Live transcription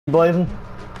Blazing?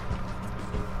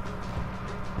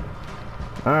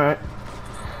 Alright.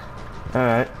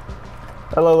 Alright.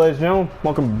 Hello ladies and gentlemen,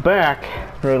 welcome back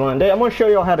to Redline Day. I'm going to show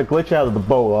you all how to glitch out of the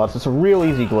Bolas. It's a real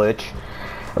easy glitch.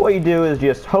 What you do is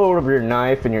just hold over your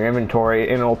knife in your inventory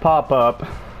and it'll pop up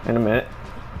in a minute.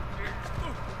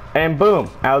 And boom,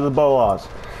 out of the Bolas.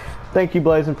 Thank you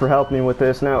Blazing for helping me with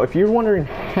this. Now if you're wondering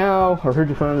how or who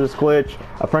you found this glitch,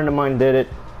 a friend of mine did it.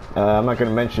 I'm not going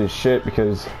to mention his shit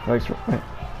because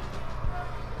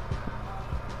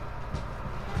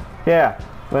yeah,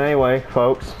 but anyway,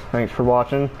 folks, thanks for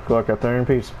watching. Good luck out there and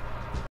peace.